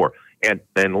of the floor.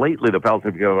 And lately, the Pels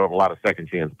have given up a lot of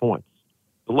second-chance points.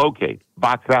 To locate,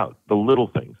 box out, the little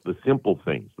things, the simple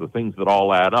things, the things that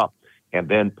all add up, and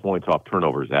then points off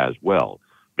turnovers as well,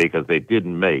 because they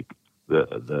didn't make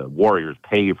the Warriors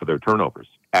pay for their turnovers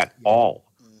at all.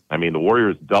 I mean, the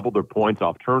Warriors doubled their points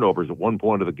off turnovers at one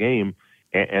point of the game,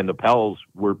 and the Pels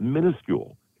were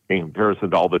minuscule in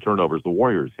comparison to all the turnovers the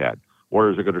Warriors had.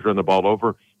 Warriors are going to turn the ball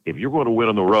over. If you're going to win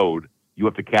on the road, you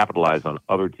have to capitalize on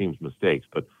other teams' mistakes.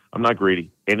 But I'm not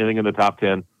greedy. Anything in the top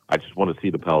 10, I just want to see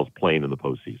the Pels playing in the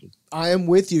postseason. I am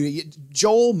with you.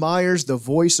 Joel Meyers, the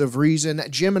voice of reason.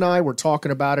 Jim and I were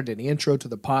talking about it in the intro to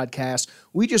the podcast.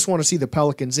 We just want to see the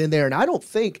Pelicans in there. And I don't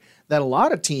think that a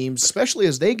lot of teams, especially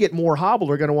as they get more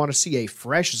hobbled, are going to want to see a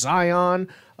fresh Zion,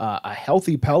 a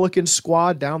healthy Pelicans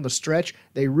squad down the stretch.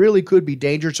 They really could be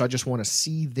dangerous. I just want to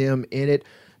see them in it.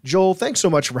 Joel, thanks so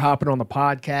much for hopping on the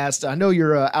podcast. I know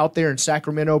you're out there in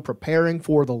Sacramento preparing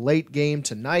for the late game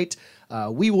tonight.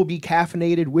 We will be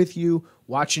caffeinated with you,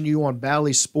 watching you on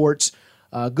Bally Sports.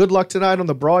 Good luck tonight on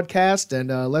the broadcast,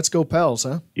 and let's go Pels,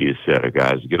 huh? You said it,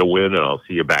 guys. Get a win, and I'll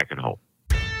see you back at home.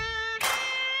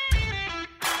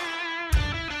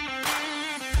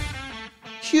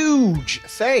 Huge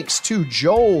thanks to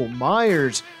Joel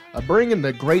Meyers, bringing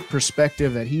the great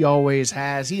perspective that he always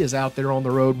has. He is out there on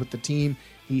the road with the team.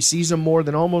 He sees them more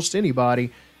than almost anybody,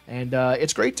 and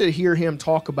it's great to hear him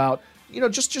talk about,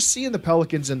 just seeing the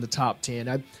Pelicans in the top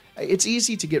 10. It's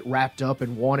easy to get wrapped up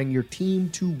in wanting your team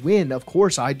to win. Of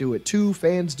course, I do it too.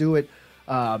 Fans do it.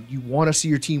 You want to see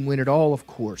your team win it all, of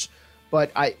course.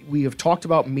 But we have talked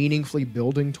about meaningfully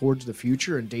building towards the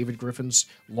future and David Griffin's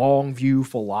long view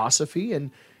philosophy.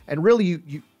 And really,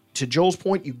 you to Joel's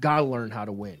point, you got to learn how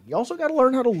to win. You also got to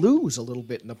learn how to lose a little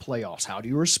bit in the playoffs. How do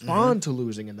you respond to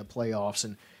losing in the playoffs?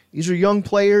 And these are young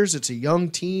players. It's a young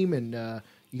team, and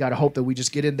you got to hope that we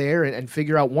just get in there and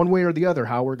figure out one way or the other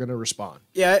how we're going to respond.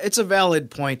 Yeah, it's a valid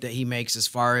point that he makes as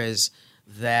far as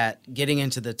that getting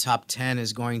into the top 10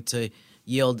 is going to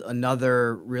yield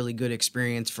another really good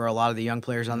experience for a lot of the young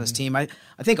players on this team. I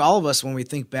think all of us, when we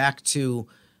think back to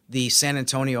the San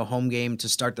Antonio home game to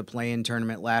start the play-in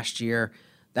tournament last year,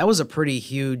 that was a pretty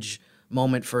huge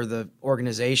moment for the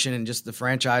organization and just the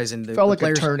franchise. And felt like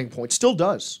a turning point. Still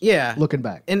does. Yeah. Looking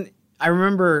back. And I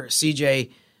remember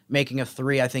CJ making a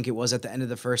three, I think it was at the end of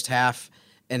the first half,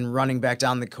 and running back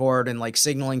down the court and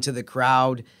signaling to the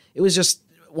crowd. It was just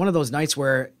one of those nights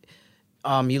where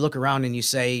you look around and you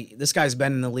say, this guy's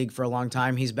been in the league for a long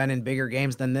time. He's been in bigger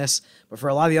games than this. But for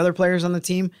a lot of the other players on the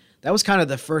team, that was kind of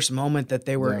the first moment that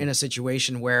they were in a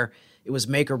situation where it was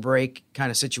make or break kind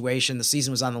of situation. The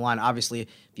season was on the line. Obviously, if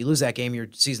you lose that game, your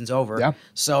season's over. Yeah.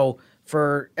 So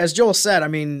as Joel said,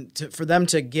 for them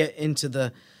to get into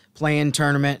the play-in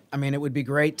tournament, it would be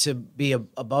great to be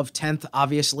above 10th,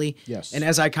 obviously. Yes. And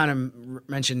as I kind of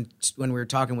mentioned when we were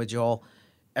talking with Joel,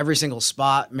 every single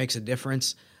spot makes a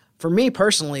difference. For me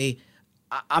personally,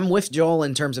 I'm with Joel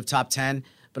in terms of top 10,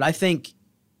 but I think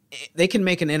they can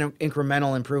make an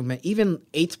incremental improvement. Even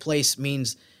 8th place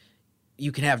means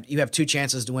you have two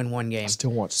chances to win one game. I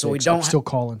still want 6. So I'm still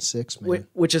calling 6, man.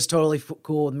 Which is totally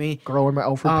cool with me. Growing my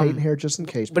Alfred Payton hair just in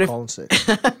case, but calling 6.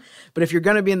 But if you're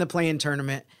going to be in the play-in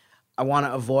tournament, I want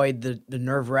to avoid the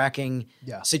nerve-wracking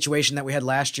situation that we had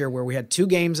last year where we had 2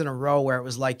 games in a row where it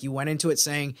was like you went into it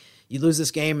saying you lose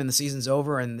this game and the season's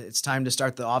over and it's time to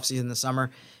start the offseason in the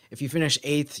summer. If you finish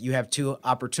 8th, you have 2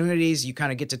 opportunities. You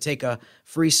kind of get to take a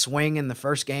free swing in the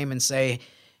first game and say,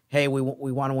 hey, we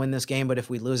want to win this game, but if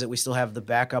we lose it, we still have the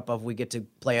backup of we get to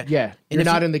play it. Yeah, and you're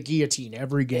not in the guillotine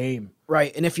every game.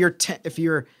 Right, and if you're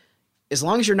as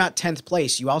long as you're not 10th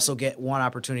place, you also get one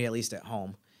opportunity at least at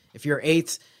home. If you're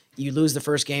 8th, you lose the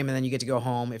first game and then you get to go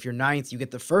home. If you're 9th, you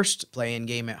get the first play-in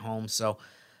game at home. So,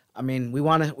 I mean, we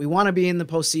want to be in the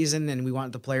postseason, and we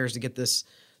want the players to get the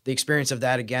experience of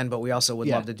that again, but we also would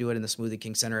love to do it in the Smoothie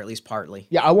King Center, at least partly.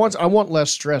 Yeah, I want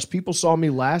less stress. People saw me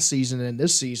last season and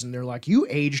this season. They're like, you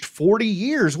aged 40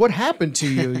 years. What happened to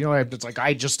you? It's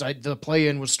like, the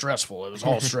play-in was stressful. It was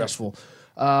all stressful.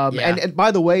 And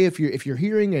by the way, if you're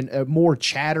hearing more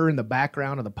chatter in the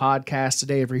background of the podcast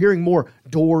today, if you're hearing more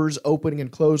doors opening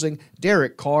and closing,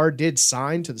 Derek Carr did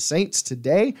sign to the Saints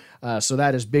today. So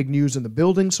that is big news in the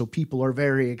building. So people are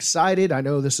very excited. I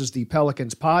know this is the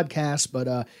Pelicans podcast,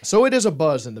 but so it is a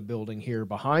buzz in the building here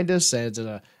behind us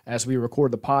as we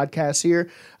record the podcast here.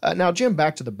 Now, Jim,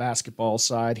 back to the basketball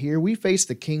side here. We face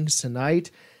the Kings tonight.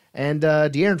 And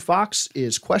De'Aaron Fox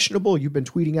is questionable. You've been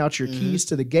tweeting out your keys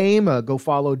to the game. Go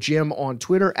follow Jim on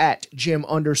Twitter at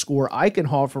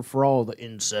Jim_Eichenhofer for all the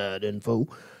inside info.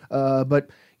 But,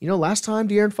 last time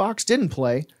De'Aaron Fox didn't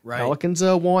play, Pelicans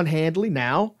won handily.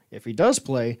 Now, if he does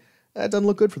play, that doesn't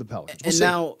look good for the Pelicans.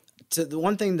 Now, the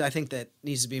one thing that I think that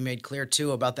needs to be made clear,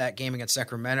 too, about that game against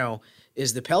Sacramento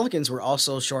is the Pelicans were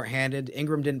also shorthanded.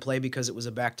 Ingram didn't play because it was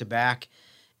a back-to-back,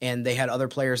 and they had other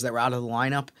players that were out of the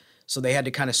lineup. So they had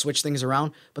to kind of switch things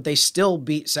around, but they still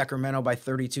beat Sacramento by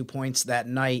 32 points that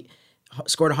night,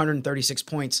 scored 136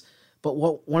 points. But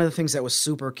one of the things that was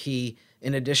super key,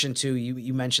 in addition to,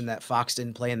 you mentioned that Fox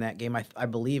didn't play in that game, I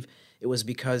believe it was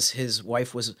because his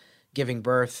wife was giving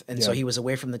birth, and so he was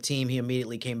away from the team. He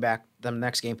immediately came back the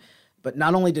next game. But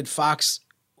not only did Fox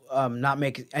not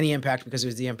make any impact because he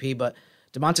was DMP, but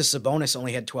Domantas Sabonis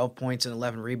only had 12 points and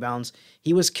 11 rebounds.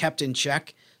 He was kept in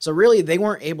check. So really, they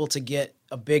weren't able to get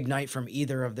a big night from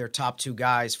either of their top two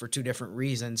guys for two different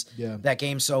reasons that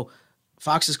game. So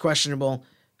Fox is questionable.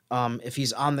 If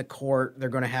he's on the court, they're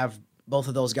going to have both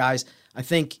of those guys. I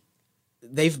think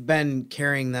they've been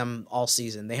carrying them all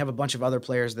season. They have a bunch of other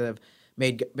players that have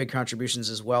made big contributions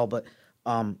as well. But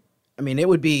it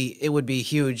would be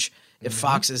huge if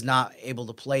Fox is not able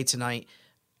to play tonight.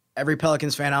 Every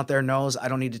Pelicans fan out there knows, I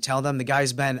don't need to tell them, the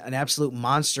guy's been an absolute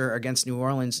monster against New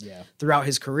Orleans throughout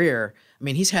his career. I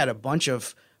mean, he's had a bunch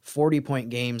of 40-point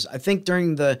games. I think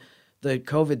during the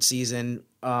COVID season,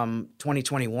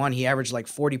 2021, he averaged like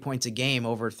 40 points a game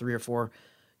over a 3 or 4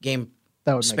 game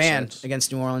span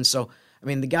against New Orleans. So, I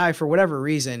mean, the guy, for whatever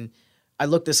reason, I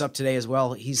looked this up today as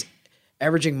well, he's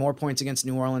averaging more points against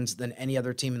New Orleans than any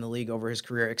other team in the league over his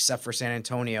career, except for San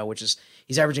Antonio, which is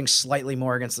he's averaging slightly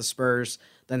more against the Spurs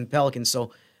than the Pelicans.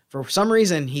 So for some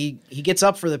reason, he gets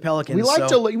up for the Pelicans.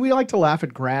 We like to laugh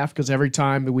at Graf because every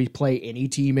time that we play any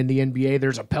team in the NBA,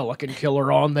 there's a Pelican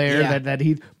killer on there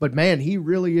But man, he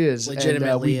really is.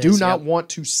 Legitimately, and we do not want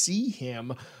to see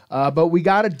him, but we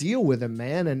got to deal with him,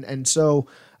 man. And so.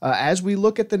 As we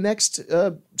look at the next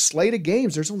slate of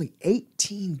games, there's only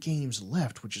 18 games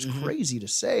left, which is crazy to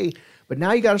say. But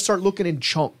now you got to start looking in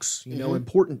chunks,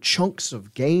 important chunks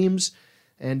of games.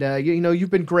 And, you've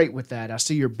been great with that. I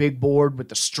see your big board with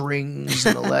the strings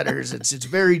and the letters. It's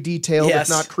very detailed. It's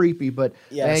not creepy, but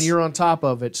man, you're on top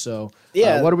of it. So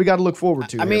what do we got to look forward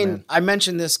to? Man? I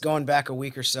mentioned this going back a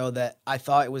week or so that I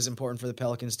thought it was important for the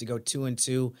Pelicans to go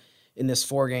 2-2 in this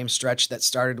 4-game stretch that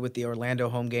started with the Orlando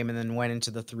home game and then went into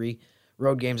the 3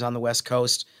 road games on the West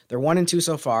Coast. They're 1-2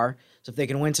 so far. So if they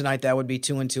can win tonight, that would be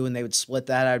 2-2, and they would split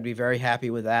that. I would be very happy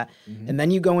with that. And then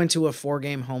you go into a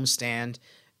 4-game homestand,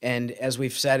 and as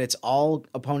we've said, it's all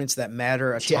opponents that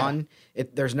matter a ton.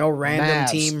 There's no random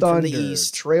team Thunder, from the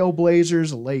East.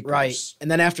 Trailblazers, Lakers. Right. And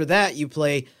then after that, you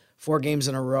play 4 games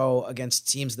in a row against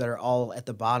teams that are all at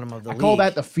the bottom of the league. I call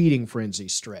that the feeding frenzy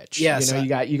stretch. Yes.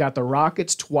 You got the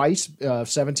Rockets twice,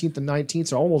 17th and 19th,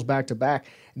 so almost back to back.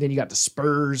 And then you got the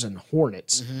Spurs and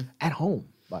Hornets at home,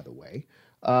 by the way.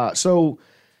 So,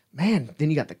 man,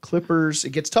 then you got the Clippers. It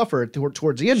gets tougher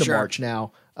towards the end of March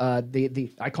now.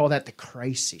 I call that the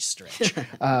crazy stretch,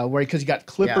 because you got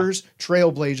Clippers,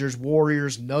 Trailblazers,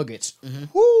 Warriors, Nuggets.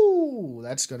 Whoo,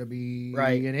 that's going to be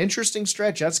an interesting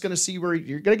stretch. That's going to see where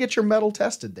you're going to get your mettle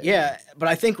tested there. Yeah, but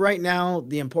I think right now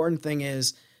the important thing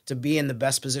is to be in the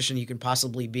best position you can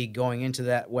possibly be going into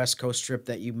that West Coast trip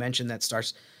that you mentioned that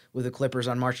starts with the Clippers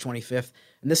on March 25th.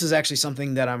 And this is actually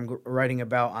something that I'm writing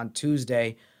about on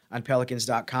Tuesday on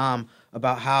Pelicans.com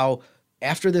about how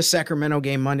after this Sacramento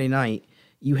game Monday night,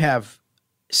 you have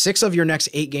 6 of your next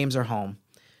 8 games are home.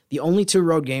 The only 2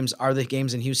 road games are the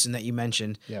games in Houston that you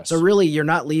mentioned. Yes. So really, you're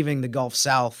not leaving the Gulf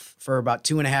South for about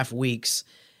 2.5 weeks,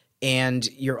 and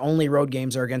your only road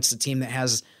games are against a team that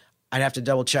has I'd have to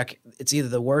double check. It's either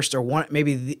the worst or one,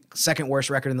 maybe the second worst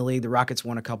record in the league. The Rockets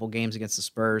won a couple games against the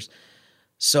Spurs.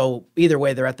 So either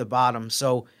way, they're at the bottom.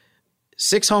 So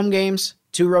 6 home games,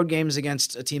 2 road games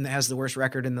against a team that has the worst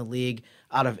record in the league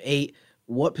out of 8.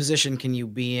 What position can you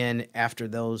be in after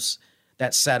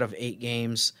that set of 8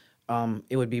 games?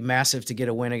 It would be massive to get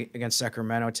a win against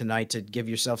Sacramento tonight to give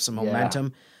yourself some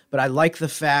momentum. But I like the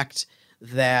fact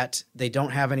that they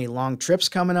don't have any long trips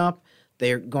coming up.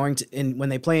 They're going to, and when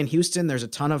they play in Houston, there's a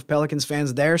ton of Pelicans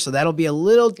fans there, so that'll be a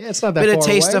little it's not that bit of far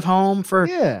taste away. of home for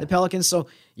the Pelicans. So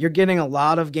you're getting a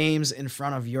lot of games in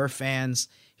front of your fans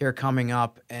here coming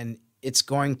up, and it's not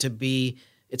going to be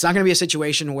a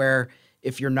situation where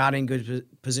if you're not in good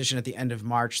position at the end of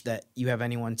March that you have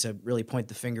anyone to really point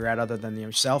the finger at other than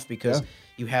yourself, because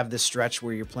you have this stretch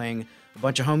where you're playing a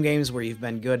bunch of home games where you've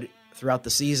been good throughout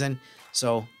the season.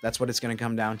 So that's what it's going to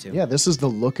come down to. Yeah, this is the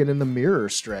looking in the mirror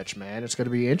stretch, man. It's going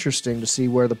to be interesting to see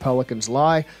where the Pelicans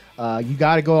lie. You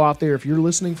got to go out there. If you're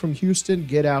listening from Houston,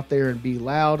 get out there and be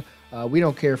loud. We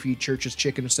don't care if you eat Church's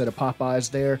chicken instead of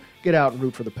Popeyes there. Get out and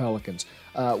root for the Pelicans.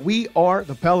 We are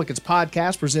the Pelicans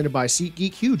Podcast, presented by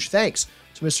SeatGeek. Huge thanks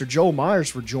to Mr. Joel Meyers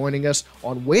for joining us.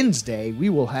 On Wednesday, we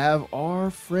will have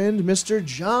our friend Mr.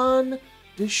 John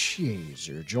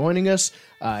DeShazer joining us.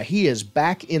 He is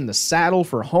back in the saddle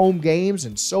for home games,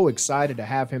 and so excited to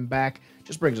have him back.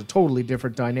 Just brings a totally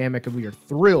different dynamic, and we are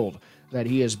thrilled that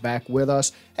he is back with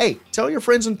us. Hey, tell your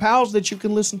friends and pals that you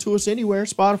can listen to us anywhere,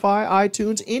 Spotify,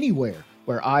 iTunes, anywhere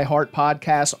where iHeart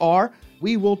podcasts are.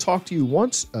 We will talk to you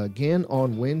once again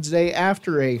on Wednesday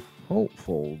after a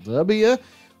hopeful W.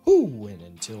 And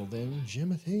until then,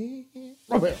 Jimothy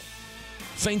Romero.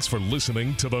 Thanks for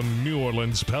listening to the New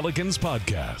Orleans Pelicans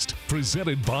Podcast,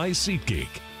 presented by SeatGeek.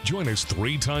 Join us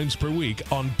 3 times per week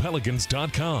on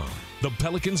Pelicans.com, the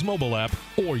Pelicans mobile app,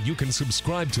 or you can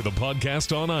subscribe to the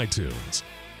podcast on iTunes.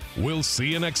 We'll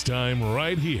see you next time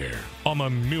right here on the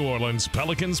New Orleans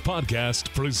Pelicans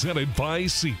Podcast, presented by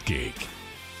SeatGeek.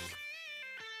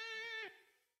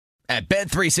 At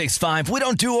Bet365, we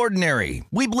don't do ordinary.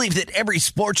 We believe that every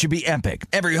sport should be epic.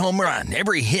 Every home run,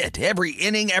 every hit, every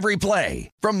inning, every play.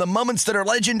 From the moments that are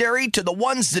legendary to the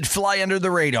ones that fly under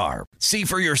the radar. See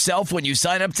for yourself when you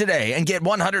sign up today and get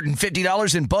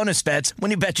 $150 in bonus bets when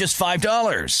you bet just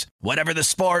 $5. Whatever the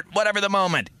sport, whatever the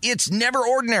moment, it's never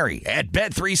ordinary at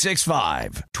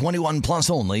Bet365. 21 plus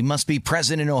only. Must be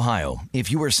present in Ohio.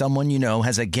 If you or someone you know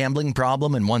has a gambling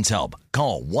problem and wants help,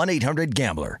 call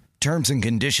 1-800-GAMBLER. Terms and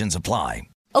conditions apply.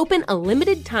 Open a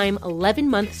limited-time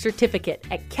 11-month certificate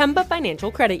at Kemba Financial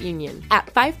Credit Union. At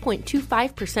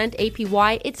 5.25%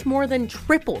 APY, it's more than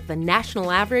triple the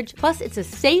national average, plus it's a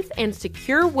safe and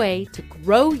secure way to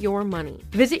grow your money.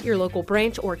 Visit your local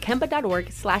branch or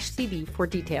kemba.org/CD for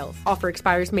details. Offer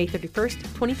expires May 31st,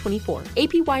 2024.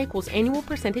 APY equals annual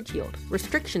percentage yield.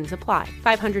 Restrictions apply.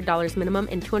 $500 minimum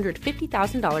and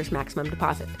 $250,000 maximum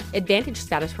deposit. Advantage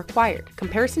status required.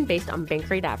 Comparison based on bank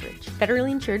rate average.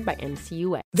 Federally insured by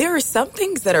NCUA. There are some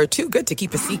things that are too good to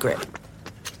keep a secret.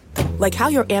 Like how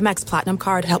your Amex Platinum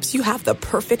card helps you have the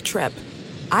perfect trip.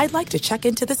 I'd like to check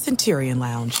into the Centurion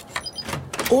Lounge.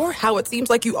 Or how it seems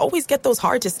like you always get those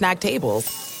hard-to-snag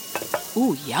tables.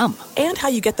 Ooh, yum. And how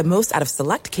you get the most out of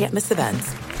select can't-miss events.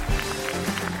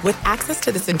 With access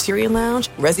to the Centurion Lounge,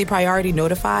 Resi Priority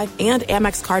Notified, and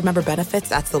Amex card member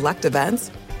benefits at select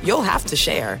events, you'll have to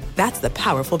share. That's the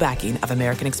powerful backing of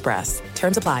American Express.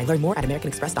 Terms apply. Learn more at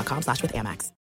americanexpress.com/withAmex.